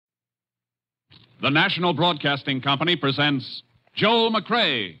The National Broadcasting Company presents Joe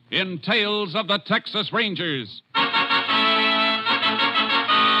McCrea in Tales of the Texas Rangers.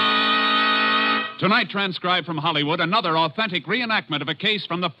 Tonight, transcribed from Hollywood, another authentic reenactment of a case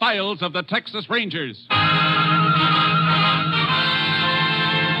from the files of the Texas Rangers.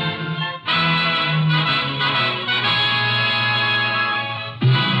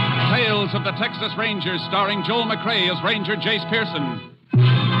 Tales of the Texas Rangers, starring Joel McCrea as Ranger Jace Pearson.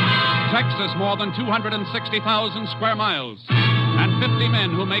 Texas, more than 260,000 square miles, and 50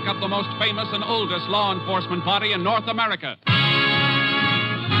 men who make up the most famous and oldest law enforcement body in North America.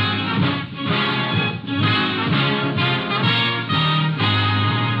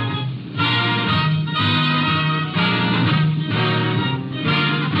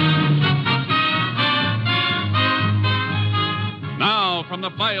 Now, from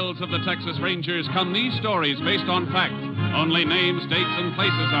the files of the Texas Rangers come these stories based on fact. Only names, dates, and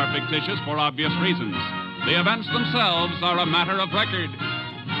places are fictitious for obvious reasons. The events themselves are a matter of record.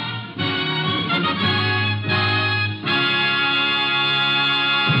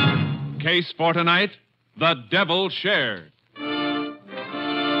 Case for tonight, The Devil's Share.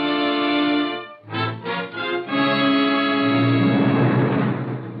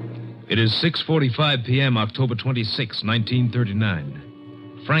 It is 6:45 p.m., October 26, 1939.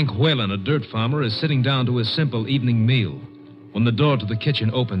 Frank Whalen, a dirt farmer, is sitting down to his simple evening meal when the door to the kitchen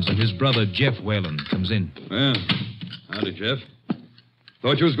opens and his brother, Jeff Whalen, comes in. Well, howdy, Jeff.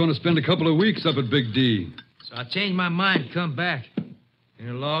 Thought you was going to spend a couple of weeks up at Big D. So I changed my mind and come back. Any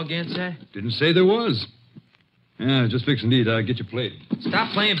law against that? Didn't say there was. Yeah, just fixing to eat. I'll get your plate.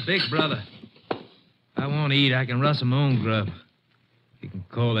 Stop playing big brother. If I want to eat, I can rustle my own grub. You can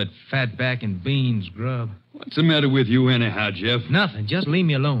call it fatback and beans grub. What's the matter with you anyhow, Jeff? Nothing. Just leave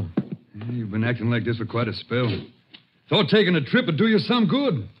me alone. Yeah, you've been acting like this for quite a spell. Thought taking a trip would do you some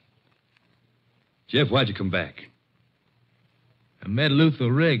good. Jeff, why'd you come back? I met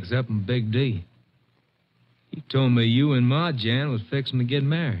Luther Riggs up in Big D. He told me you and Ma Jan was fixing to get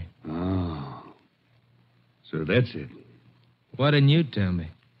married. Oh. So that's it. Why didn't you tell me?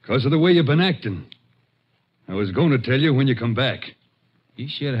 Because of the way you've been acting. I was going to tell you when you come back. You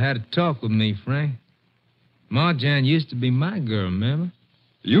should have had a talk with me, Frank. Ma Jan used to be my girl, remember?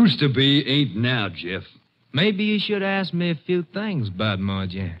 Used to be, ain't now, Jeff. Maybe you should ask me a few things about Ma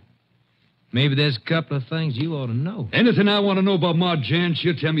Jan. Maybe there's a couple of things you ought to know. Anything I want to know about Ma Jan,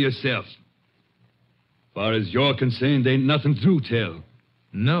 she'll tell me herself. As far as you're concerned, ain't nothing to tell.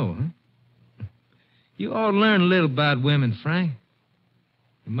 No, huh? You ought to learn a little about women, Frank.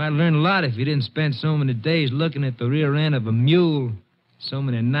 You might learn a lot if you didn't spend so many days looking at the rear end of a mule, so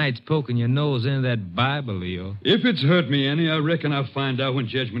many nights poking your nose into that Bible of yours. If it's hurt me any, I reckon I'll find out when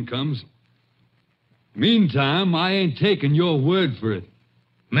judgment comes. Meantime, I ain't taking your word for it.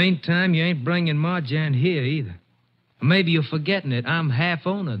 Meantime, you ain't bringing Ma Jan here either. Or maybe you're forgetting it. I'm half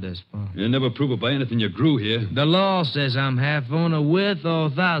owner of this farm. You'll never prove it by anything you grew here. The law says I'm half owner with or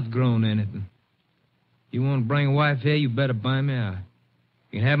without growing anything. You want to bring a wife here, you better buy me out.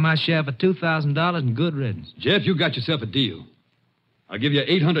 You can have my share for $2,000 and good riddance. Jeff, you got yourself a deal. I'll give you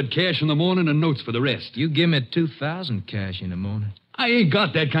 $800 cash in the morning and notes for the rest. You give me $2,000 cash in the morning. I ain't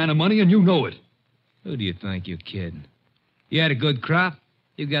got that kind of money, and you know it. Who do you think you're kidding? You had a good crop.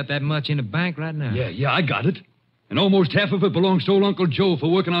 You got that much in the bank right now. Yeah, I got it. And almost half of it belongs to old Uncle Joe for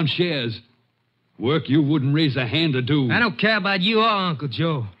working on shares. Work you wouldn't raise a hand to do. I don't care about you or Uncle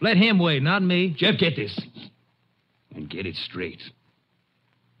Joe. Let him wait, not me. Jeff, get this. And get it straight.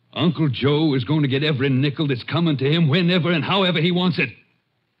 Uncle Joe is going to get every nickel that's coming to him whenever and however he wants it.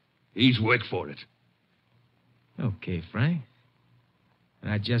 He's worked for it. Okay, Frank.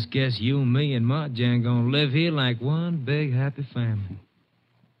 I just guess you and me and Ma Jan gonna live here like one big happy family.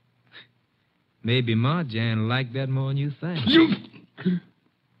 Maybe Ma Jan like that more than you think. You...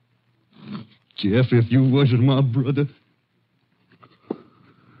 Jeff, if you wasn't my brother...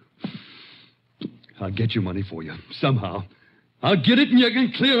 I'll get your money for you, somehow. I'll get it and you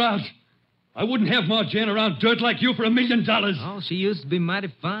can clear out. I wouldn't have Ma Jan around dirt like you for $1 million. Oh, she used to be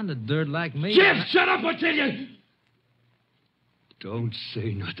mighty fond of dirt like me. Jeff, shut up, I tell you! Don't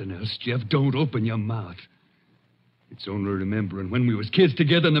say nothing else, Jeff. Don't open your mouth. It's only remembering when we was kids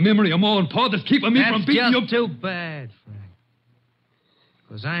together and the memory of Ma and Pa that's keeping me from beating you. That's just too bad, Frank.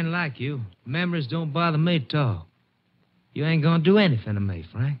 Because I ain't like you. Memories don't bother me at all. You ain't gonna do anything to me,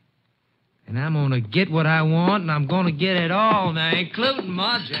 Frank. And I'm gonna get what I want, and I'm gonna get it all now, including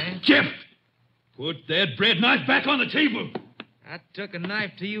Ma Jan. Jeff! Put that bread knife back on the table. I took a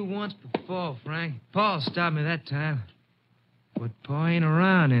knife to you once before, Frank. Pa stopped me that time. But Pa ain't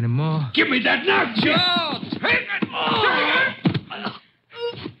around anymore. Give me that knife, Jeff! Joe, take it!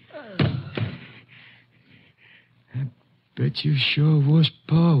 Bet you sure wish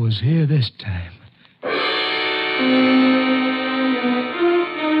Pa was here this time.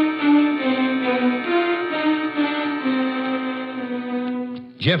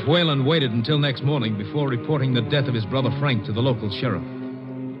 Jeff Whalen waited until next morning before reporting the death of his brother Frank to the local sheriff.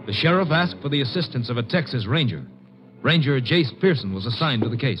 The sheriff asked for the assistance of a Texas ranger. Ranger Jace Pearson was assigned to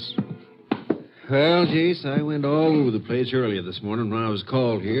the case. Well, Jace, I went all over the place earlier this morning when I was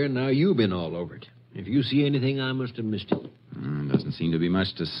called here, and now you've been all over it. If you see anything, I must have missed it. Doesn't seem to be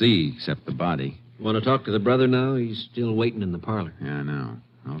much to see except the body. Want to talk to the brother now? He's still waiting in the parlor. Yeah, I know.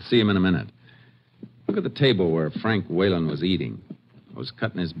 I'll see him in a minute. Look at the table where Frank Whalen was eating. I was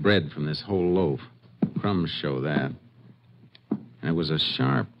cutting his bread from this whole loaf. Crumbs show that. And it was a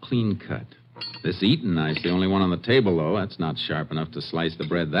sharp, clean cut. This eating knife's the only one on the table, though. That's not sharp enough to slice the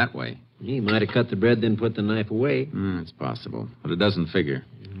bread that way. He might have cut the bread, then put the knife away. It's possible, but it doesn't figure.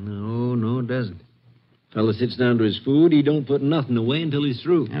 No, it doesn't. Fella sits down to his food, he don't put nothing away until he's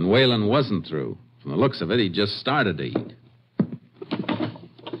through. And Whalen wasn't through. From the looks of it, he just started to eat.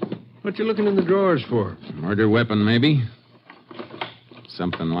 What you looking in the drawers for? Murder weapon, maybe?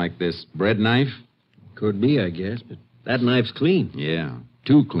 Something like this bread knife? Could be, I guess, but that knife's clean. Yeah,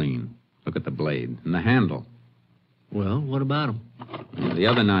 too clean. Look at the blade and the handle. Well, what about him? The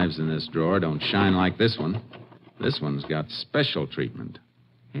other knives in this drawer don't shine like this one. This one's got special treatment.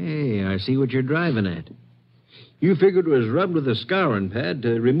 Hey, I see what you're driving at. You figured it was rubbed with a scouring pad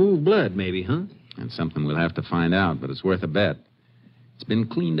to remove blood, maybe, huh? That's something we'll have to find out, but it's worth a bet. It's been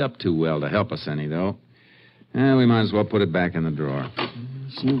cleaned up too well to help us any, though. We might as well put it back in the drawer.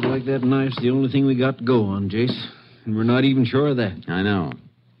 Seems like that knife's the only thing we got to go on, Jace. And we're not even sure of that. I know.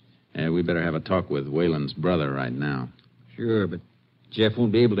 We better have a talk with Whalen's brother right now. Sure, but Jeff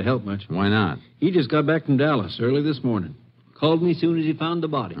won't be able to help much. Why not? He just got back from Dallas early this morning. Called me as soon as he found the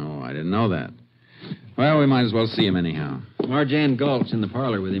body. Oh, I didn't know that. Well, we might as well see him anyhow. Marjan Galt's in the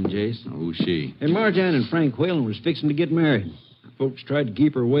parlor with him, Jace. Oh, who's she? And Marjan and Frank Whalen was fixing to get married. Folks tried to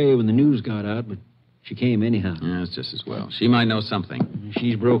keep her away when the news got out, but she came anyhow. Yeah, it's just as well. She might know something.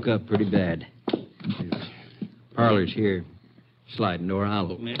 She's broke up pretty bad. Parlor's here. Sliding door,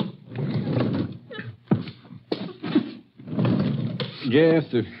 I'll open it. Jeff,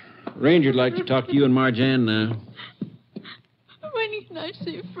 the ranger'd like to talk to you and Marjan now. When can I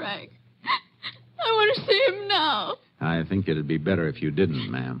see Frank? I want to see him now. I think it'd be better if you didn't,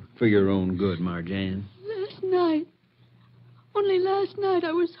 ma'am. For your own good, Marjan. Only last night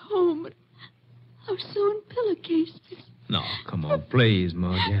I was home, but I was sewing pillowcases. No, come on, please,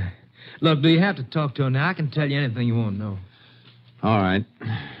 Marjan. Look, do you have to talk to her now? I can tell you anything you want to know. All right.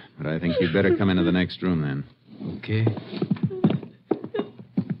 But I think you'd better come into the next room then. Okay.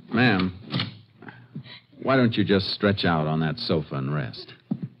 Ma'am, why don't you just stretch out on that sofa and rest?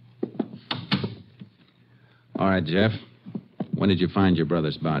 All right, Jeff. When did you find your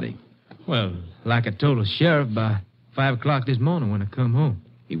brother's body? Well, like I told the sheriff, by 5 o'clock this morning when I come home.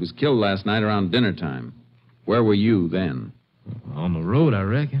 He was killed last night around dinner time. Where were you then? On the road, I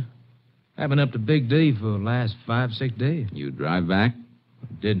reckon. I've been up to Big D for the last 5-6 days. You drive back?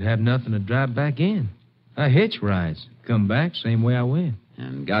 Didn't have nothing to drive back in. I hitch rides. Come back same way I went.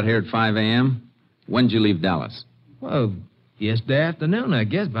 And got here at 5 a.m.? When'd you leave Dallas? Well, yesterday afternoon, I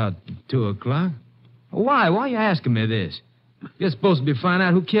guess, about 2 o'clock. Why? Why are you asking me this? You're supposed to be finding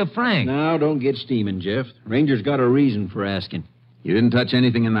out who killed Frank. Now, don't get steaming, Jeff. Ranger's got a reason for asking. You didn't touch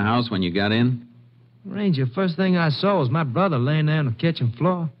anything in the house when you got in? Ranger, first thing I saw was my brother laying there on the kitchen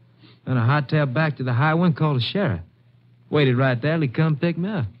floor. Then I hightailed back to the highway and called the sheriff. Waited right there till he come pick me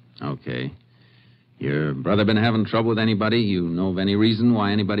up. Okay. Your brother been having trouble with anybody? You know of any reason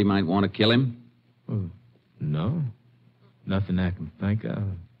why anybody might want to kill him? Oh, no. Nothing I can think of.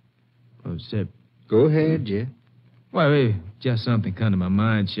 Except... Go ahead, Jeff. Well, just something come to my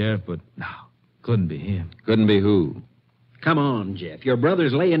mind, Sheriff, but no, couldn't be him. Couldn't be who? Come on, Jeff. Your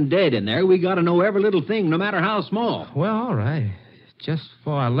brother's laying dead in there. We got to know every little thing, no matter how small. Well, all right. Just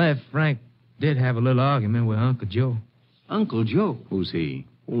before I left, Frank did have a little argument with Uncle Joe. Uncle Joe? Who's he?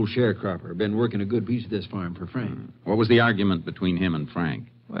 Old sharecropper. Been working a good piece of this farm for Frank. What was the argument between him and Frank?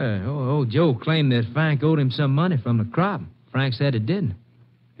 Well, old Joe claimed that Frank owed him some money from the crop. Frank said it didn't.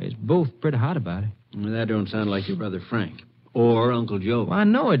 They's both pretty hot about it. Well, that don't sound like your brother Frank. Or Uncle Joe. Well, I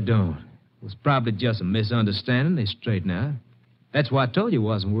know it don't. It was probably just a misunderstanding. They straightened out. That's why I told you it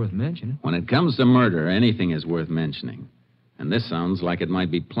wasn't worth mentioning. When it comes to murder, anything is worth mentioning. And this sounds like it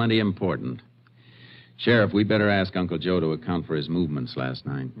might be plenty important. Sheriff, we better ask Uncle Joe to account for his movements last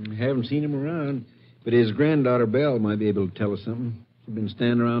night. We haven't seen him around, but his granddaughter, Belle, might be able to tell us something. She's been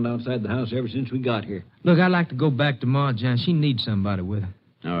standing around outside the house ever since we got here. Look, I'd like to go back to Marjan. She needs somebody with her.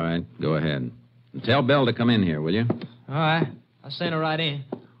 All right, go ahead. And tell Belle to come in here, will you? All right. I'll send her right in.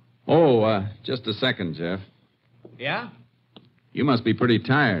 Oh, just a second, Jeff. Yeah? You must be pretty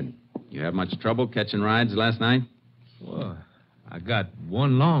tired. You have much trouble catching rides last night? Well, I got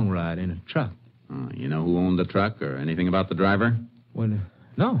one long ride in a truck. Oh, you know who owned the truck or anything about the driver?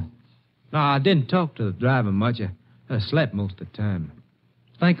 No. No, I didn't talk to the driver much. I slept most of the time.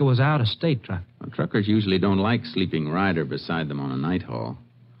 I think it was out of state truck. Well, truckers usually don't like sleeping rider beside them on a night haul.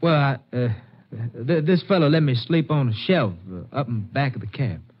 Well, this fellow let me sleep on a shelf up in back of the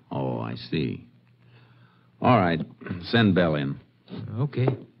cab. Oh, I see. All right. Send Bell in. Okay.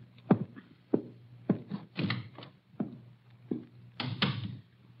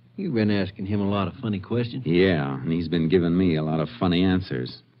 You've been asking him a lot of funny questions. Yeah, and he's been giving me a lot of funny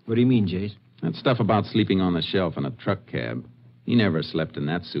answers. What do you mean, Jace? That stuff about sleeping on the shelf in a truck cab. He never slept in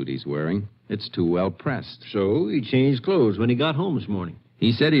that suit he's wearing. It's too well pressed. So he changed clothes when he got home this morning.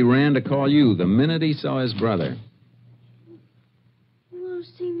 He said he ran to call you the minute he saw his brother. You want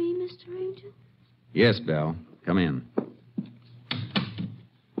to see me, Mr. Ranger? Yes, Belle. Come in.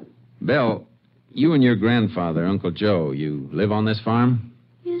 Belle, you and your grandfather, Uncle Joe, you live on this farm?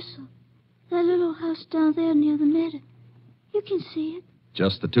 Yes, sir. That little house down there near the meadow. You can see it.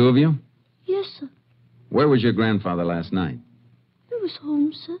 Just the two of you? Yes, sir. Where was your grandfather last night? He was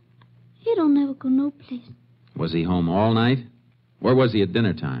home, sir. He don't never go no place. Was he home all night? Where was he at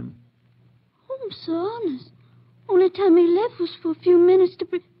dinner time? Home, sir, honest. Only time he left was for a few minutes to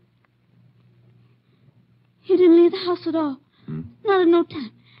He didn't leave the house at all. Not at no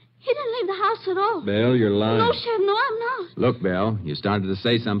time. He didn't leave the house at all. Belle, you're lying. No, Sheriff, no, I'm not. Look, Belle, you started to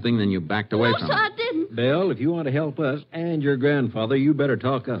say something, then you backed away No, from sir, it. I didn't. Belle, if you want to help us and your grandfather, you better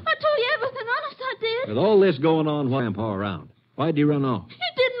talk up. I told you everything, honest, I did. With all this going on, why Grandpa around? Why'd he run off? He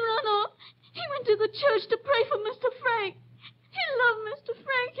didn't run off. He went to the church to pray for Mr. Frank. He loved Mr.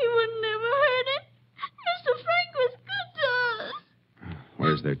 Frank. He would never hurt him. Mr. Frank was good to us.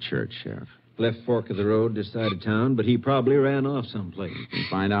 Where's their church, Sheriff? Left fork of the road, this side of town, but he probably ran off someplace. We can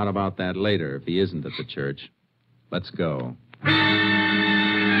find out about that later if he isn't at the church. Let's go.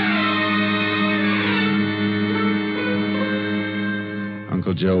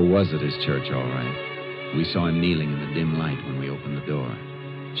 Uncle Joe was at his church, all right. We saw him kneeling in the dim light when we opened the door.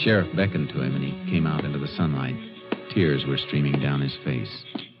 Sheriff beckoned to him, and he came out into the sunlight. Tears were streaming down his face.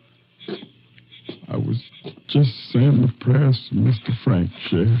 I was just saying my prayers to Mr. Frank,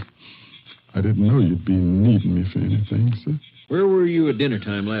 Sheriff. I didn't know you'd be needing me for anything, sir. Where were you at dinner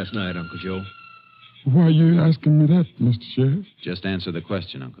time last night, Uncle Joe? Why are you asking me that, Mr. Sheriff? Just answer the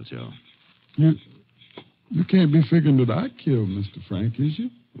question, Uncle Joe. You can't be figuring that I killed Mr. Frank, is you?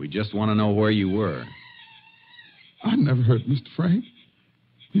 We just want to know where you were. I never hurt Mr. Frank.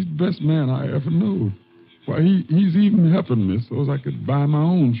 He's the best man I ever knowed. Why, he's even helping me so as I could buy my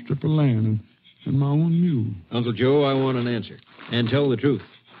own strip of land and my own mule. Uncle Joe, I want an answer. And tell the truth.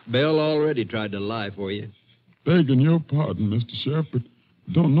 Belle already tried to lie for you. Begging your pardon, Mr. Sheriff, but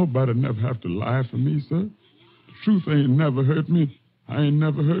don't nobody never have to lie for me, sir. The truth ain't never hurt me. I ain't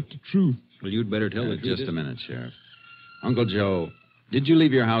never hurt the truth. Well, you'd better tell the truth. Just a minute, Sheriff. Uncle Joe, did you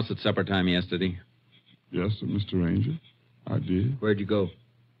leave your house at supper time yesterday? Yes, sir, Mr. Ranger. I did. Where'd you go?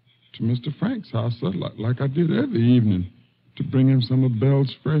 To Mr. Frank's house, sir, like I did every evening, to bring him some of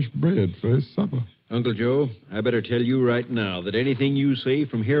Belle's fresh bread for his supper. Uncle Joe, I better tell you right now that anything you say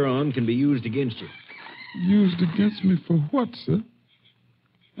from here on can be used against you. Used against me for what, sir?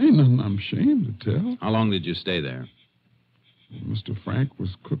 Ain't nothing I'm ashamed to tell. How long did you stay there? Mr. Frank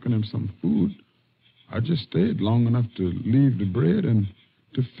was cooking him some food. I just stayed long enough to leave the bread and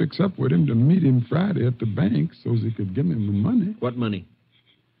to fix up with him to meet him Friday at the bank so he could give me the money. What money?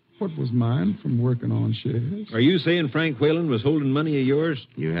 What was mine from working on shares. Are you saying Frank Whalen was holding money of yours?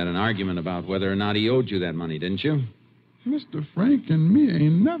 You had an argument about whether or not he owed you that money, didn't you? Mr. Frank and me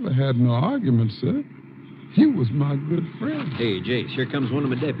ain't never had no argument, sir. He was my good friend. Hey, Jace, here comes one of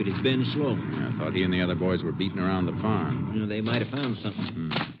my deputies, Ben Sloan. I thought he and the other boys were beating around the farm. You know, they might have found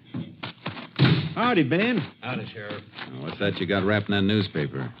something. Howdy, Ben. Howdy, Sheriff. What's that you got wrapped in that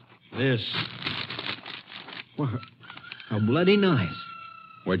newspaper? This. Well, how bloody nice.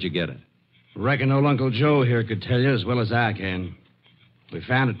 Where'd you get it? Reckon old Uncle Joe here could tell you as well as I can. We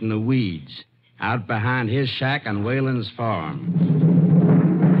found it in the weeds, out behind his shack on Whalen's farm.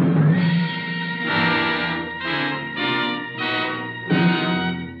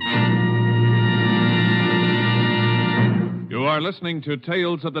 You are listening to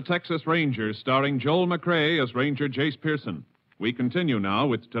Tales of the Texas Rangers, starring Joel McCrea as Ranger Jace Pearson. We continue now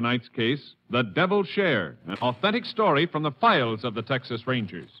with tonight's case, The Devil's Share, an authentic story from the files of the Texas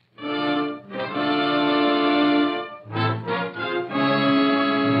Rangers.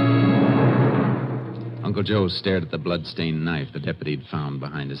 Uncle Uncle Joe stared at the blood-stained knife the deputy had found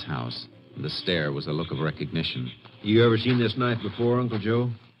behind his house. The stare was a look of recognition. You ever seen this knife before, Uncle Joe?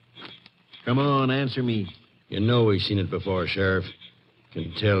 Come on, answer me. You know he's seen it before, Sheriff.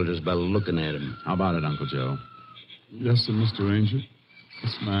 Can tell just by looking at him. How about it, Uncle Joe? Yes, sir, Mr. Ranger.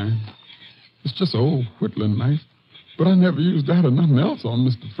 It's mine. It's just an old whittling knife. But I never used that or nothing else on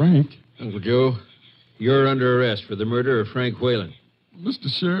Mr. Frank. Uncle Joe, you're under arrest for the murder of Frank Whalen. Mr.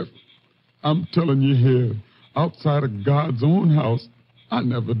 Sheriff, I'm telling you here, outside of God's own house, I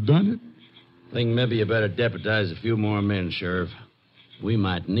never done it. Think maybe you better deputize a few more men, Sheriff. We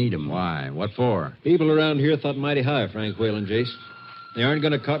might need 'em. Why? What for? People around here thought mighty high of Frank Whalen, Jace. They aren't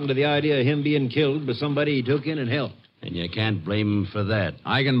going to cotton to the idea of him being killed by somebody he took in and helped. And you can't blame him for that.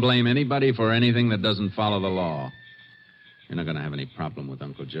 I can blame anybody for anything that doesn't follow the law. You're not going to have any problem with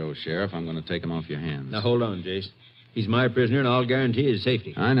Uncle Joe, Sheriff. I'm going to take him off your hands. Now, hold on, Jace. He's my prisoner, and I'll guarantee his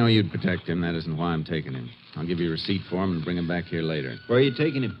safety. I know you'd protect him. That isn't why I'm taking him. I'll give you a receipt for him and bring him back here later. Where are you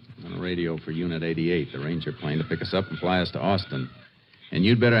taking him? I'm going to radio for Unit 88, the Ranger plane, to pick us up and fly us to Austin. And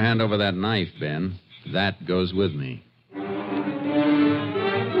you'd better hand over that knife, Ben. That goes with me.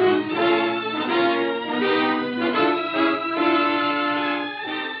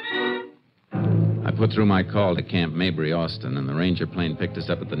 I put through my call to Camp Mabry, Austin, and the Ranger plane picked us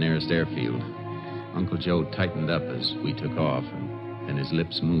up at the nearest airfield. Uncle Joe tightened up as we took off, and his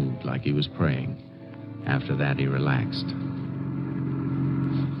lips moved like he was praying. After that, he relaxed.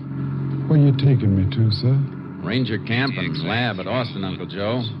 Where you taking me to, sir? Ranger camp and lab at Austin, Uncle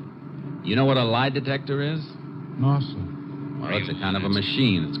Joe. You know what a lie detector is? No, sir. Well, it's a kind of a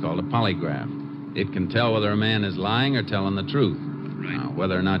machine. It's called a polygraph. It can tell whether a man is lying or telling the truth. Now,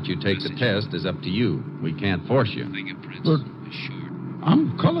 whether or not you take the test is up to you. We can't force you. Look,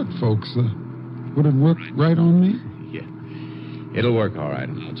 I'm colored, folks, sir. Would it work right on me? Yeah. It'll work all right,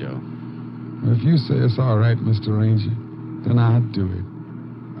 Uncle Joe. Well, if you say it's all right, Mr. Ranger, then I'll do it.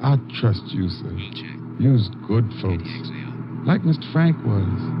 I trust you, sir. You's good folks. Like Mr. Frank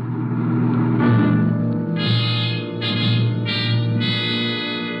was.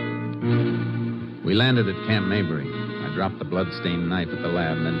 We landed at Camp Mabry. I dropped the blood-stained knife at the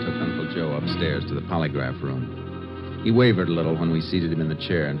lab and then took Uncle Joe upstairs to the polygraph room. He wavered a little when we seated him in the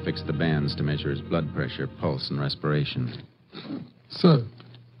chair and fixed the bands to measure his blood pressure, pulse, and respiration. Sir,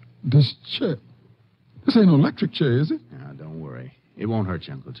 this chair, this ain't no electric chair, is it? Now, don't worry. It won't hurt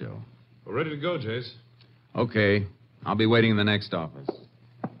you, Uncle Joe. We're ready to go, Jace. Okay. I'll be waiting in the next office.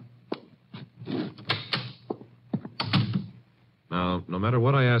 Now, no matter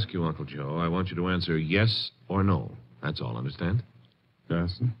what I ask you, Uncle Joe, I want you to answer yes or no. That's all, understand?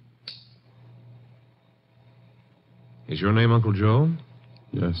 Yes, sir. Is your name Uncle Joe?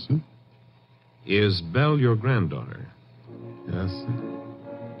 Yes, sir. Is Belle your granddaughter? Yes,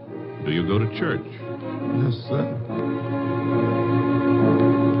 sir. Do you go to church? Yes, sir.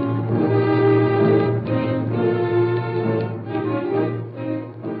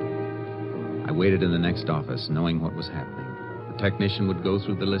 I waited in the next office, knowing what was happening. The technician would go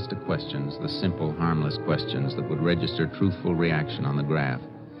through the list of questions, the simple, harmless questions that would register truthful reaction on the graph.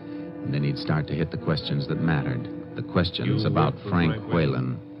 And then he'd start to hit the questions that mattered, the questions about Frank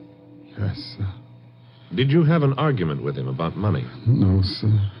Whalen. Yes, sir. Did you have an argument with him about money? No,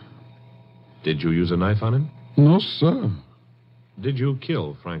 sir. Did you use a knife on him? No, sir. Did you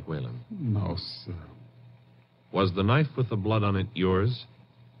kill Frank Whalen? No, sir. Was the knife with the blood on it yours?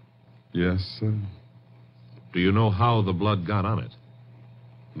 Yes, sir. Do you know how the blood got on it?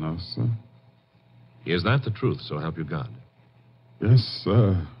 No, sir. Is that the truth, so help you God? Yes,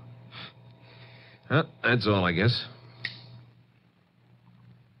 sir. That's all, I guess.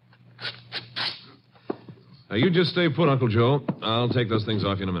 Now, you just stay put, Uncle Joe. I'll take those things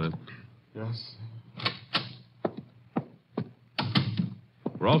off you in a minute. Yes.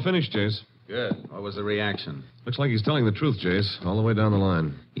 We're all finished, Jace. Good. What was the reaction? Looks like he's telling the truth, Jace, all the way down the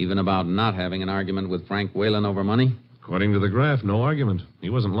line. Even about not having an argument with Frank Whalen over money? According to the graph, no argument. He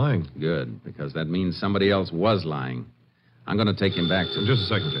wasn't lying. Good, because that means somebody else was lying. I'm going to take him back to... Just a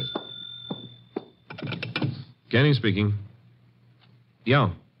second, Jace. Kenny speaking.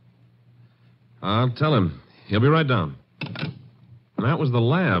 Yeah. I'll tell him. He'll be right down. And that was the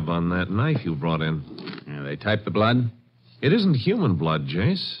lab on that knife you brought in. Yeah, they typed the blood? It isn't human blood,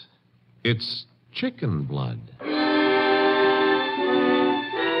 Jace. It's chicken blood.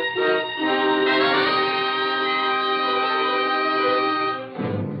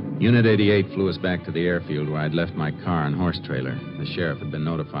 Unit 88 flew us back to the airfield where I'd left my car and horse trailer. The sheriff had been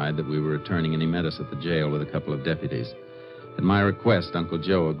notified that we were returning and he met us at the jail with a couple of deputies. At my request, Uncle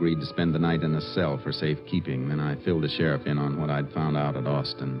Joe agreed to spend the night in a cell for safekeeping. Then I filled the sheriff in on what I'd found out at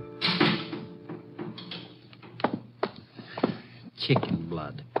Austin. Chicken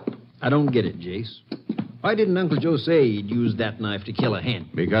blood. I don't get it, Jace. Why didn't Uncle Joe say he'd use that knife to kill a hen?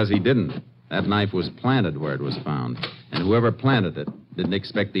 Because he didn't. That knife was planted where it was found. And whoever planted it didn't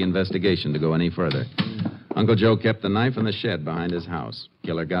expect the investigation to go any further. Uncle Joe kept the knife in the shed behind his house.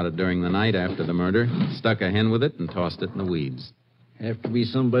 Killer got it during the night after the murder, stuck a hen with it, and tossed it in the weeds. Have to be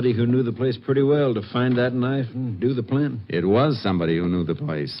somebody who knew the place pretty well to find that knife and do the planting. It was somebody who knew the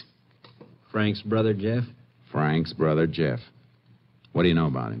place. Frank's brother, Jeff? Frank's brother, Jeff. What do you know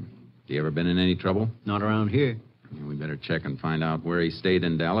about him? He ever been in any trouble? Not around here. Yeah, we better check and find out where he stayed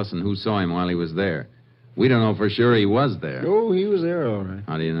in Dallas and who saw him while he was there. We don't know for sure he was there. Oh, he was there, all right.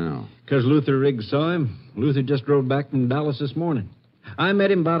 How do you know? Because Luther Riggs saw him. Luther just drove back from Dallas this morning. I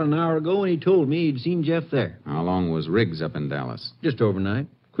met him about an hour ago, and he told me he'd seen Jeff there. How long was Riggs up in Dallas? Just overnight.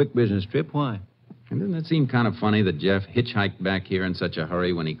 Quick business trip. Why? And doesn't it seem kind of funny that Jeff hitchhiked back here in such a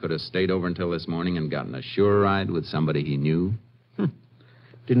hurry when he could have stayed over until this morning and gotten a sure ride with somebody he knew?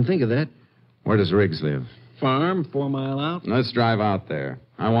 Didn't think of that. Where does Riggs live? Farm, 4 mile out. Let's drive out there.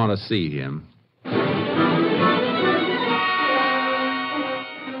 I want to see him. Well,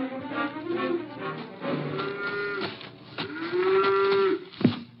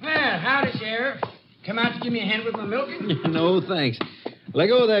 howdy, Sheriff. Come out to give me a hand with my milking? No, thanks. Let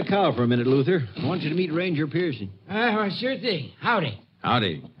go of that cow for a minute, Luther. I want you to meet Ranger Pearson. Well, sure thing. Howdy.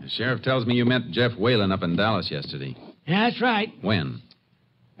 Howdy. The sheriff tells me you met Jeff Whalen up in Dallas yesterday. Yeah, that's right. When?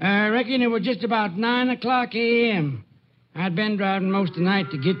 I reckon it was just about 9 o'clock a.m. I'd been driving most of the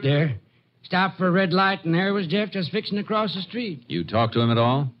night to get there. Stopped for a red light, and there was Jeff just fixing to cross the street. You talked to him at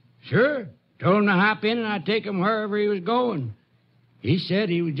all? Sure. Told him to hop in, and I'd take him wherever he was going. He said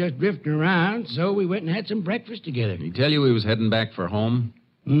he was just drifting around, so we went and had some breakfast together. Did he tell you he was heading back for home?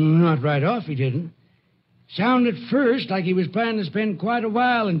 Not right off, he didn't. Sounded first like he was planning to spend quite a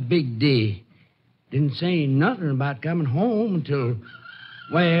while in Big D. Didn't say nothing about coming home until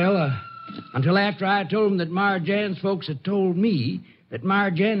after I told him that Marjan's folks had told me that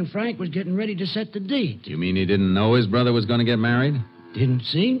Marjan and Frank was getting ready to set the date. You mean he didn't know his brother was going to get married? Didn't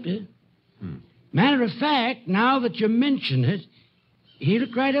seem to. Matter of fact, now that you mention it, he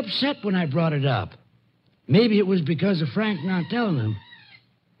looked right upset when I brought it up. Maybe it was because of Frank not telling him.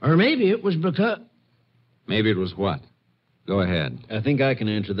 Or maybe it was because... Maybe it was what? Go ahead. I think I can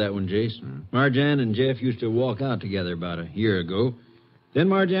answer that one, Jace. Marjan and Jeff used to walk out together about a year ago. Then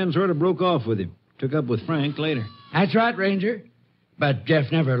Marjan sort of broke off with him. Took up with Frank later. That's right, Ranger. But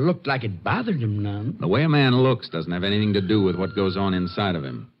Jeff never looked like it bothered him none. The way a man looks doesn't have anything to do with what goes on inside of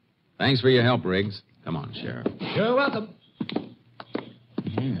him. Thanks for your help, Riggs. Come on, Sheriff. You're welcome.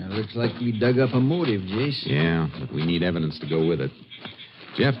 Yeah, looks like we dug up a motive, Jace. Yeah, but we need evidence to go with it.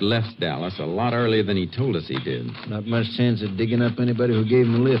 Jeff left Dallas a lot earlier than he told us he did. Not much chance of digging up anybody who gave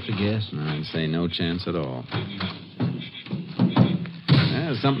him a lift, I guess. I'd say no chance at all.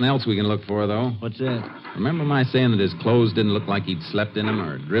 There's something else we can look for, though. What's that? Remember my saying that his clothes didn't look like he'd slept in them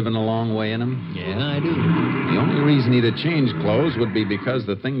or driven a long way in them? Yeah, I do. The only reason he'd have changed clothes would be because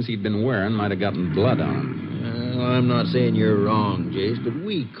the things he'd been wearing might have gotten blood on them. Well, I'm not saying you're wrong, Jace, but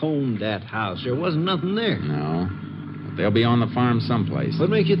we combed that house. There wasn't nothing there. No. But they'll be on the farm someplace. What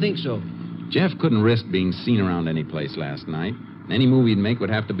makes you think so? Jeff couldn't risk being seen around any place last night. Any move he'd make would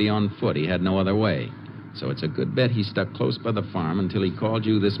have to be on foot. He had no other way. So it's a good bet he stuck close by the farm until he called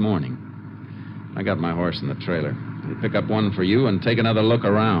you this morning. I got my horse in the trailer. We'll pick up one for you and take another look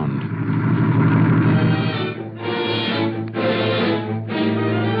around.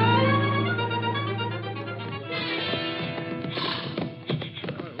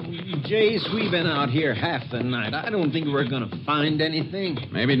 Jace, we've been out here half the night. I don't think we're going to find anything.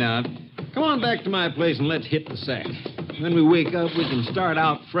 Maybe not. Come on back to my place and let's hit the sack. When we wake up, we can start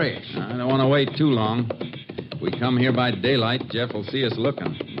out fresh. I don't want to wait too long. If we come here by daylight, Jeff will see us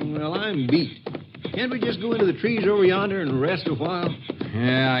looking. Well, I'm beat. Can't we just go into the trees over yonder and rest a while?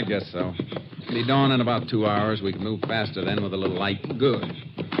 Yeah, I guess so. It'll be dawn in about 2 hours. We can move faster then with a little light. Good.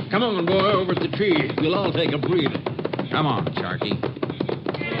 Come on, boy, over to the trees. We'll all take a breather. Come on, Sharky.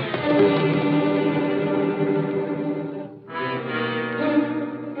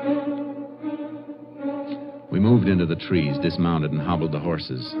 We moved into the trees, dismounted, and hobbled the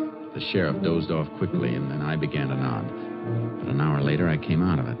horses. The sheriff dozed off quickly, and then I began to nod. But an hour later, I came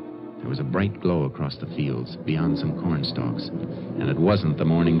out of it. There was a bright glow across the fields, beyond some corn stalks, and it wasn't the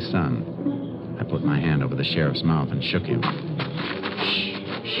morning sun. I put my hand over the sheriff's mouth and shook him. Shh.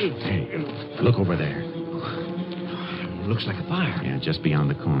 Hey, look over there. Looks like a fire. Yeah, just beyond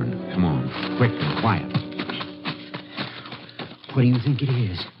the corn. Come on, quick and quiet. What do you think it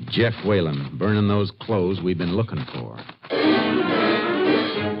is? Jeff Whalen, burning those clothes we've been looking for. We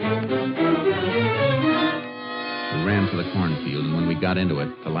ran for the the cornfield, and when we got into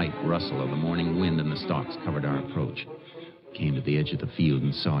it, the light rustle of the morning wind in the stalks covered our approach. Came to the edge of the field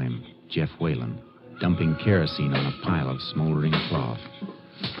and saw him, Jeff Whalen, dumping kerosene on a pile of smoldering cloth.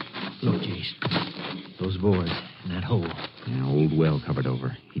 Look, Jace. Those boards in that hole. Yeah, old well covered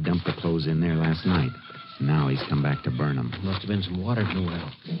over. He dumped the clothes in there last night. Now he's come back to burn them. Must have been some water in the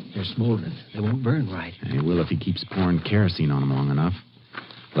well. They're smoldering. They won't burn right. He will if he keeps pouring kerosene on them long enough.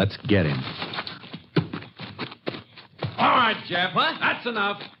 Let's get him. All right, Jeff. What? That's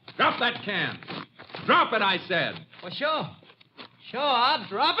enough. Drop that can. Drop it, I said. Well, sure. Sure, I'll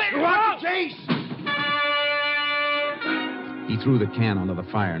drop it. Watch it, Jace! He threw the can onto the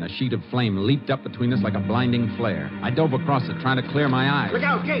fire, and a sheet of flame leaped up between us like a blinding flare. I dove across it, trying to clear my eyes. Look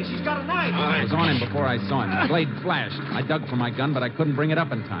out, Jace. He's got a knife. I was on him before I saw him. The blade flashed. I dug for my gun, but I couldn't bring it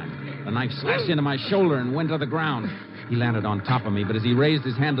up in time. The knife slashed into my shoulder and went to the ground. He landed on top of me, but as he raised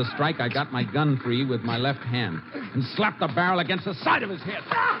his hand to strike, I got my gun free with my left hand and slapped the barrel against the side of his head.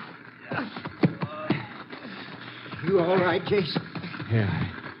 You all right, Jace? Yeah.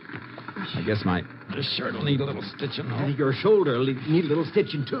 I guess my shirt will need a little stitching, though. Your shoulder will need a little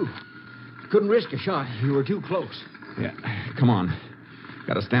stitching, too. Couldn't risk a shot. You were too close. Yeah. Come on.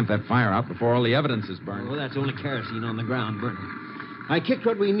 Got to stamp that fire out before all the evidence is burned. Well, that's only kerosene on the ground burning. I kicked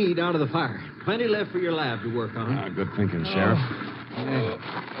what we need out of the fire. Plenty left for your lab to work on. Good thinking, Sheriff.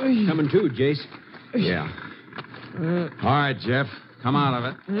 Coming to, Jace. Yeah. All right, Jeff. Come out of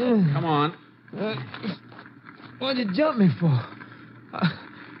it. Come on. What'd you jump me for?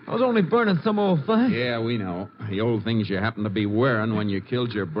 I was only burning some old thing. Yeah, we know. The old things you happened to be wearing when you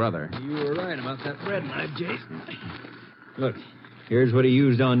killed your brother. You were right about that bread knife, Jace. Look, here's what he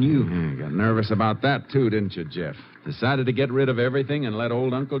used on you. Yeah, got nervous about that, too, didn't you, Jeff? Decided to get rid of everything and let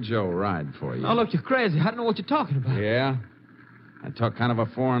old Uncle Joe ride for you. Oh, look, you're crazy. I don't know what you're talking about. Yeah? I talk kind of a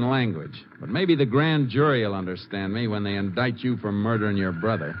foreign language. But maybe the grand jury will understand me when they indict you for murdering your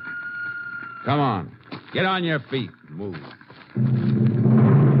brother. Come on. Get on your feet. Move.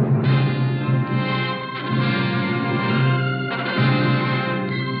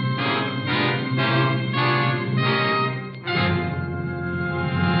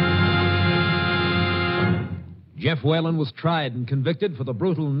 Jeff Whalen was tried and convicted for the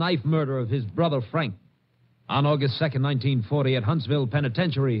brutal knife murder of his brother Frank. On August 2nd, 1940, at Huntsville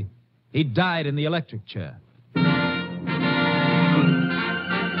Penitentiary, he died in the electric chair.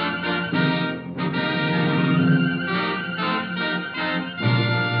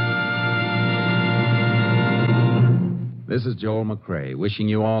 This is Joel McCrae, wishing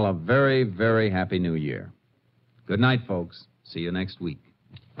you all a very, very happy New Year. Good night, folks. See you next week.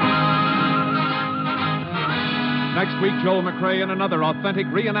 Next week, Joel McCrae in another authentic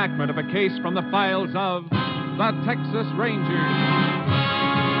reenactment of a case from the files of the Texas Rangers.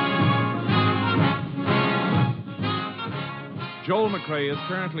 Joel McCrae is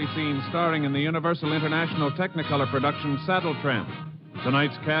currently seen starring in the Universal International Technicolor production Saddle Tramp.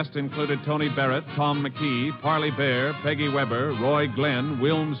 Tonight's cast included Tony Barrett, Tom McKee, Parley Bear, Peggy Weber, Roy Glenn,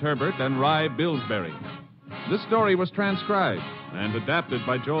 Wilms Herbert, and Rye Billsbury. This story was transcribed and adapted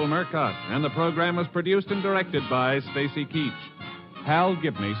by Joel Murcott, and the program was produced and directed by Stacy Keach. Hal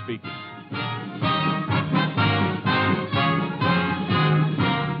Gibney speaking.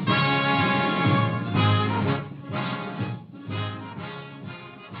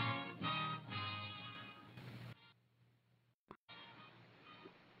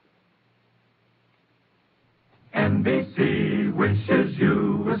 NBC wishes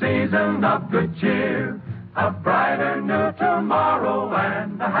you a season of good cheer, a brighter new tomorrow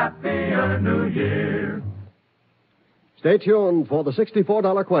and a happier new year. Stay tuned for the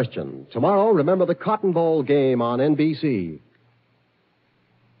 $64 question. Tomorrow, remember the Cotton Bowl game on NBC.